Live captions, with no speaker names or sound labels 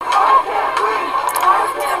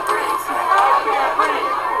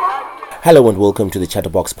Hello and welcome to the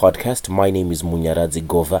Chatterbox podcast. My name is Munyaradzi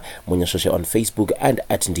Gova, Munyashoshe on Facebook and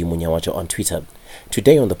at Ndi Munyawacho on Twitter.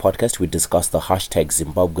 Today on the podcast we discuss the hashtag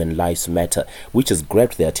ZimbabweanLivesMatter, which has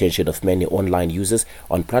grabbed the attention of many online users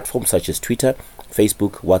on platforms such as Twitter,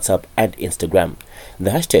 Facebook, WhatsApp and Instagram. The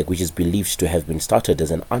hashtag, which is believed to have been started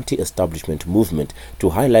as an anti-establishment movement to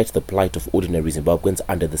highlight the plight of ordinary Zimbabweans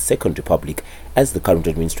under the Second Republic, as the current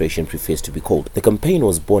administration prefers to be called. The campaign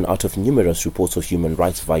was born out of numerous reports of human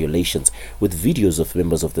rights violations, with videos of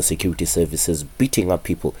members of the security services beating up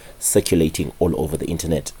people circulating all over the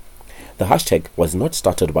internet. The hashtag was not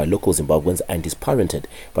started by local Zimbabweans and is parented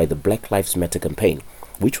by the Black Lives Matter campaign,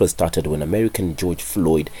 which was started when American George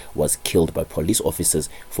Floyd was killed by police officers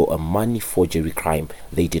for a money forgery crime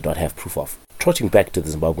they did not have proof of. Trotting back to the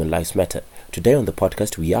Zimbabwean Lives Matter, today on the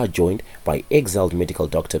podcast we are joined by exiled medical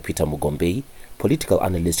doctor Peter Magombeyi, political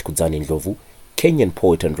analyst Kudzani Ndlovu, Kenyan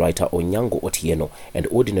poet and writer Onyango Otieno, and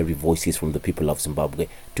ordinary voices from the people of Zimbabwe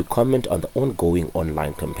to comment on the ongoing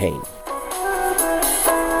online campaign.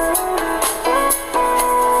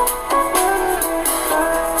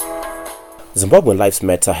 Zimbabwean Lives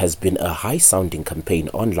Matter has been a high-sounding campaign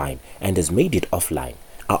online and has made it offline.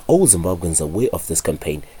 Are all Zimbabweans aware of this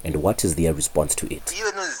campaign, and what is their response to it?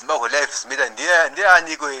 Even Zimbabwean Lives Matter, they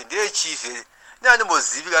are chief. I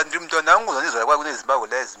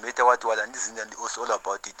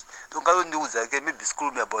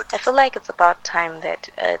feel like it's about time that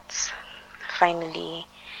it's finally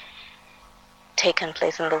taken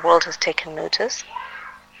place and the world has taken notice.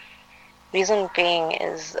 Reason being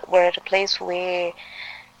is we're at a place where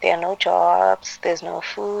there are no jobs, there's no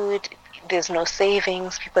food, there's no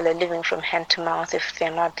savings. People are living from hand to mouth if they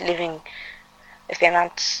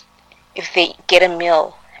get a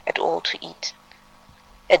meal at all to eat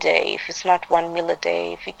a day. If it's not one meal a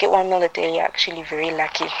day, if you get one meal a day, you're actually very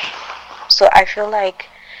lucky. So I feel like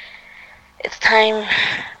it's time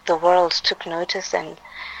the world took notice and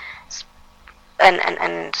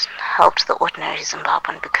helped the ordinary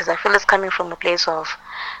Zimbabwean, because I feel it's coming from a place of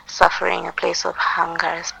suffering, a place of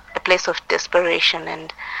hunger, a place of desperation,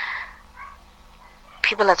 and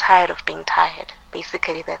people are tired of being tired.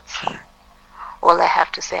 Basically, that's all I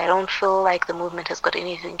have to say. I don't feel like the movement has got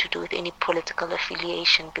anything to do with any political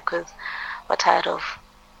affiliation, because we're tired of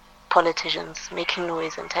politicians making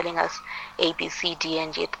noise and telling us A, B, C, D,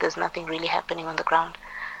 and yet there's nothing really happening on the ground.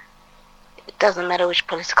 It doesn't matter which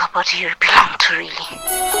political party you belong to, really.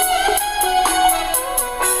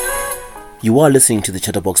 You are listening to the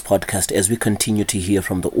Chatterbox podcast as we continue to hear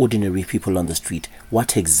from the ordinary people on the street.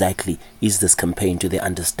 What exactly is this campaign? Do they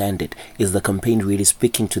understand it? Is the campaign really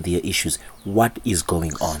speaking to their issues? What is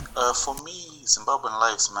going on? For me, Zimbabwean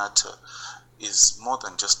Lives Matter is more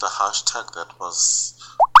than just a hashtag that was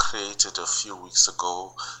created a few weeks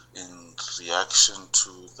ago in reaction to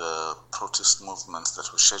the protest movements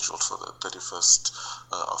that were scheduled for the 31st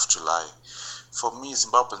of July. For me,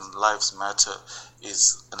 Zimbabwean Lives Matter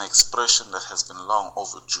is an expression that has been long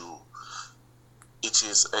overdue. It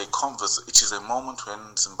is a moment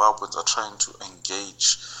when Zimbabweans are trying to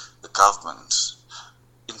engage the government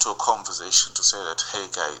into a conversation to say that, hey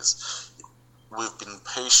guys, we've been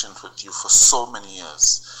patient with you for so many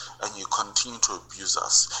years and you continue to abuse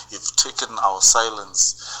us. You've taken our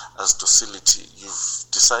silence as docility.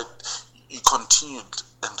 You continued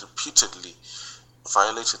and repeatedly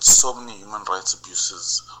violated so many human rights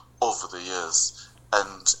abuses over the years,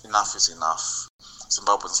 and enough is enough.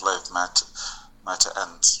 Zimbabweans lives matter,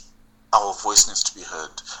 and our voice needs to be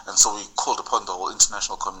heard. And so we called upon the whole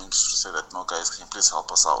international community to say that, no guys, can you please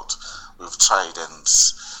help us out? We've tried and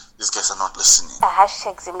these guys are not listening. The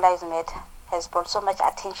hashtag ZimbabweanLivesMatter has brought so much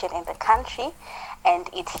attention in the country, and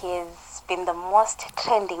it has been the most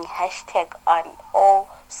trending hashtag on all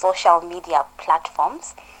social media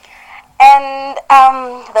platforms. And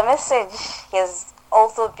the message has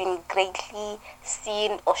also been greatly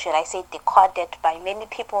seen, or should I say decoded, by many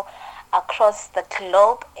people across the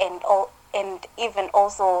globe, and even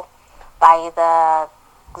also by the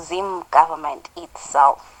Zim government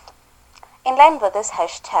itself. In line with this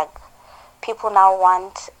hashtag, people now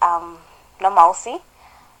want normalcy,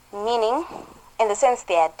 meaning in the sense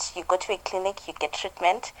that you go to a clinic, you get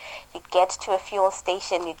treatment, you get to a fuel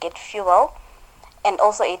station, you get fuel, and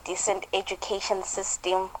also a decent education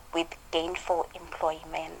system with gainful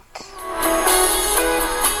employment.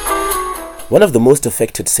 One of the most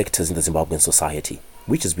affected sectors in the Zimbabwean society,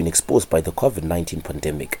 which has been exposed by the COVID-19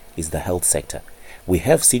 pandemic, is the health sector. We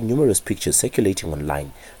have seen numerous pictures circulating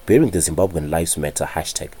online bearing the Zimbabwean Lives Matter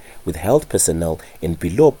hashtag with health personnel in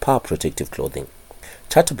below par protective clothing.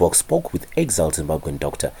 Chatterbox spoke with exiled Zimbabwean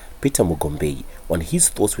doctor Peter Magombeyi on his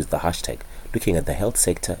thoughts with the hashtag, looking at the health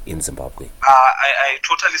sector in Zimbabwe. I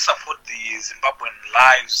totally support the Zimbabwean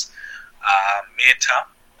Lives Matter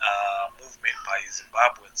movement by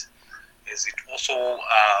Zimbabweans, as it also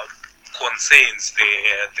concerns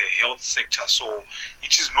the health sector. So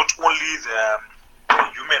it is not only the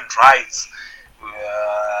human rights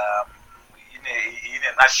in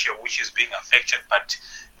a nutshell which is being affected, but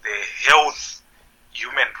the health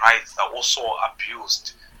human rights are also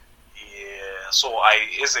abused. So I,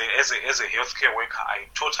 as a healthcare worker, I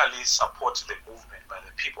totally support the movement by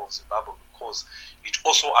the people of Zimbabwe, because it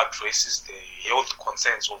also addresses the health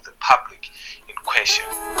concerns of the public in question.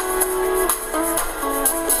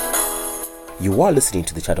 You are listening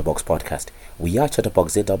to the Chatterbox podcast. We are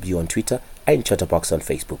Chatterbox ZW on Twitter and Chatterbox on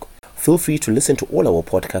Facebook. Feel free to listen to all our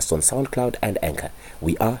podcasts on SoundCloud and Anchor.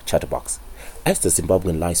 We are Chatterbox. As the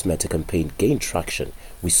Zimbabwean Lives Matter campaign gained traction,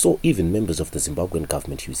 we saw even members of the Zimbabwean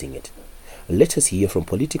government using it. Let us hear from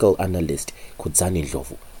political analyst Kudzani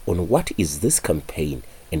Ndlovu on what is this campaign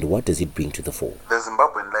and what does it bring to the fore. The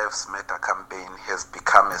Zimbabwean Lives Matter campaign has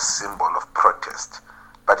become a symbol of protest,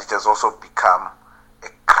 but it has also become a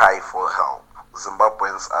cry for help.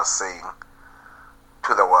 Zimbabweans are saying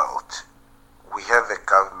to the world, we have a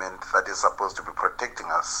government that is supposed to be protecting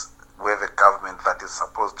us. We have a government that is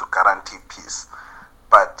supposed to guarantee peace.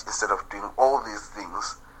 But instead of doing all these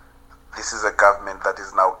things, this is a government that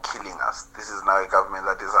is now killing us. This is now a government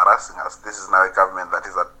that is harassing us. This is now a government that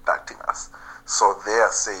is attacking us. So they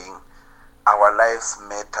are saying, our lives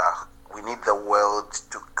matter. We need the world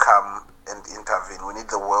to come and intervene. We need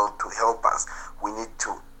the world to help us. We need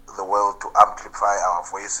the world to amplify our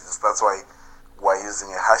voices. That's why we're using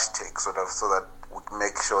a hashtag so that we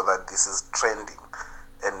make sure that this is trending.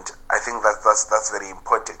 And I think that's very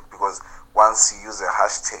important, because once you use a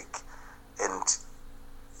hashtag, and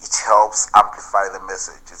it helps amplify the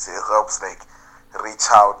message. It helps reach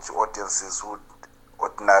out to audiences who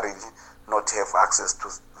ordinarily not have access to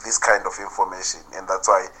this kind of information. And that's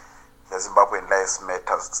why the Zimbabwean Lives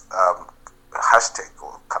Matters hashtag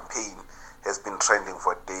or campaign has been trending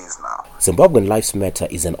for days now. Zimbabwean Lives Matter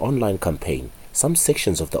is an online campaign. Some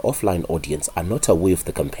sections of the offline audience are not aware of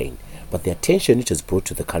the campaign, but the attention it has brought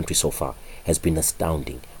to the country so far has been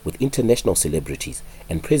astounding, with international celebrities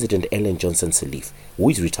and President Ellen Johnson Sirleaf, who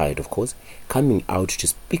is retired of course, coming out to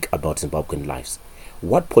speak about Zimbabwean lives.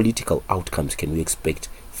 What political outcomes can we expect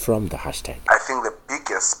from the hashtag? I think the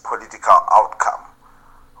biggest political outcome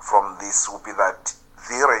from this will be that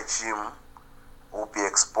the regime will be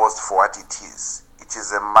exposed for what it is. It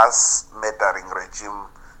is a mass murdering regime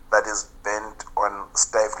that is bent on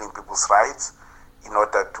stifling people's rights in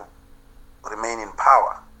order to remain in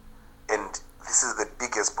power. And this is the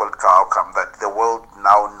biggest political outcome that the world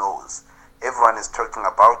now knows. Everyone is talking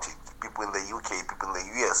about it. People in the UK, people in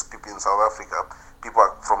the US, people in South Africa, people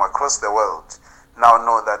from across the world now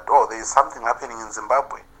know that, there is something happening in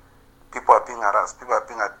Zimbabwe. People are being harassed, people are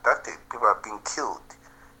being abducted, people are being killed.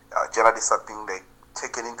 Journalists are being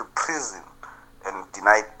taken into prison and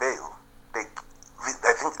denied bail.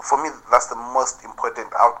 I think for me that's the most important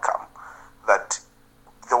outcome, that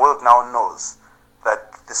the world now knows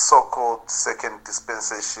that the so-called second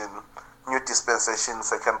dispensation, new dispensation,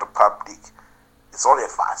 second republic, it's all a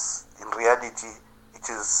farce. In reality, it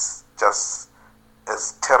is just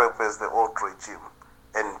as terrible as the old regime,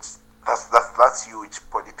 and that's huge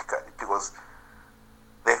politically, because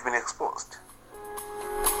they've been exposed.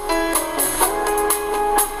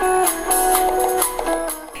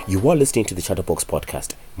 You are listening to the Chatterbox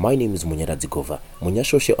podcast. My name is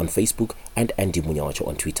Munyashoshe on Facebook and Andy Munyawacho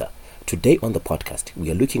on Twitter. Today on the podcast,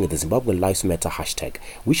 we are looking at the Zimbabwean Lives Matter hashtag,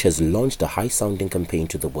 which has launched a high-sounding campaign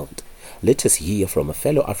to the world. Let us hear from a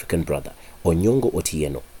fellow African brother, Onyango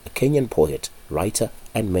Otieno, a Kenyan poet, writer,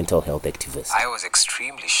 and mental health activist. I was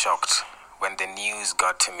extremely shocked when the news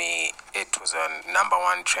got to me. It was a number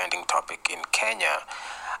one trending topic in Kenya,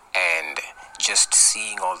 and just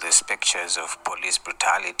seeing all these pictures of police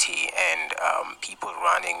brutality and people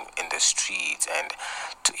running in the streets, and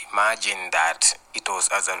to imagine that it was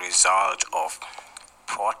as a result of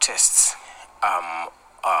protests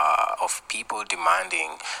of people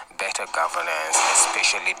demanding better governance,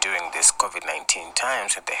 especially during this COVID-19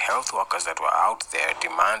 times, and the health workers that were out there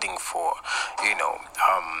demanding for,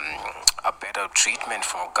 a better treatment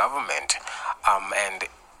from government, and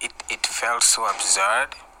it felt so absurd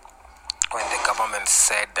when the government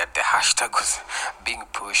said that the hashtag was being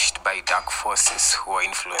pushed by dark forces who are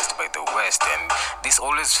influenced by the West. And this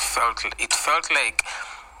always felt like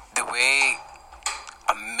the way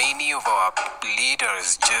many of our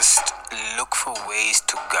leaders just look for ways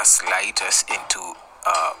to gaslight us into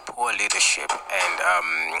poor leadership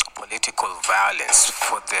and political violence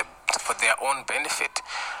for their own benefit,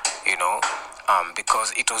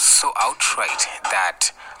 because it was so outright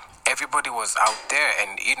that everybody was out there.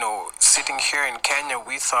 And sitting here in Kenya,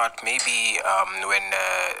 we thought maybe when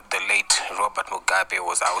the late Robert Mugabe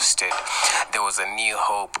was ousted, there was a new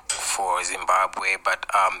hope for Zimbabwe. But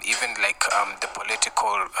even the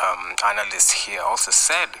political analyst here also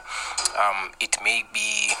said, it may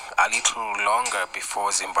be a little longer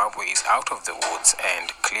before Zimbabwe is out of the woods, and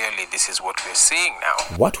clearly this is what we're seeing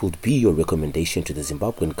now. What would be your recommendation to the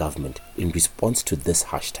Zimbabwean government in response to this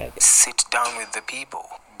hashtag? Sit down with the people.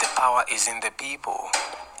 The power is in the people.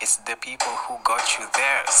 It's the people who got you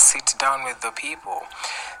there. Sit down with the people.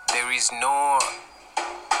 There is no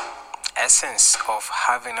essence of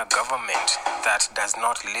having a government that does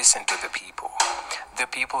not listen to the people. The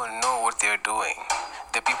people know what they're doing.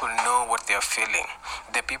 The people know what they're feeling.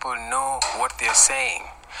 The people know what they're saying.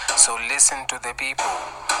 So listen to the people.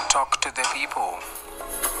 Talk to the people.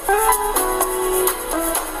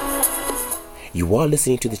 You are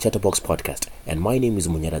listening to the Chatterbox podcast, and my name is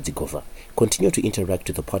Munyaradzi Gova. Continue to interact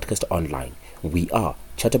with the podcast online. We are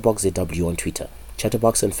Chatterbox ZW on Twitter,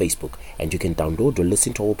 Chatterbox on Facebook, and you can download or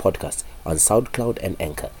listen to our podcast on SoundCloud and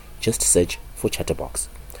Anchor. Just search for Chatterbox.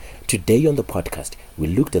 Today on the podcast, we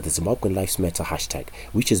looked at the Zimbabwean Lives Matter hashtag,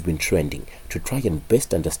 which has been trending, to try and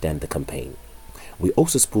best understand the campaign. We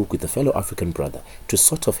also spoke with a fellow African brother to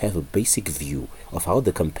sort of have a basic view of how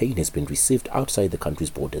the campaign has been received outside the country's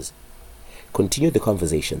borders. Continue the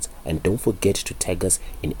conversations and don't forget to tag us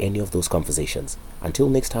in any of those conversations. Until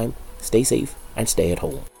next time, stay safe and stay at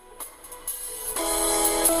home.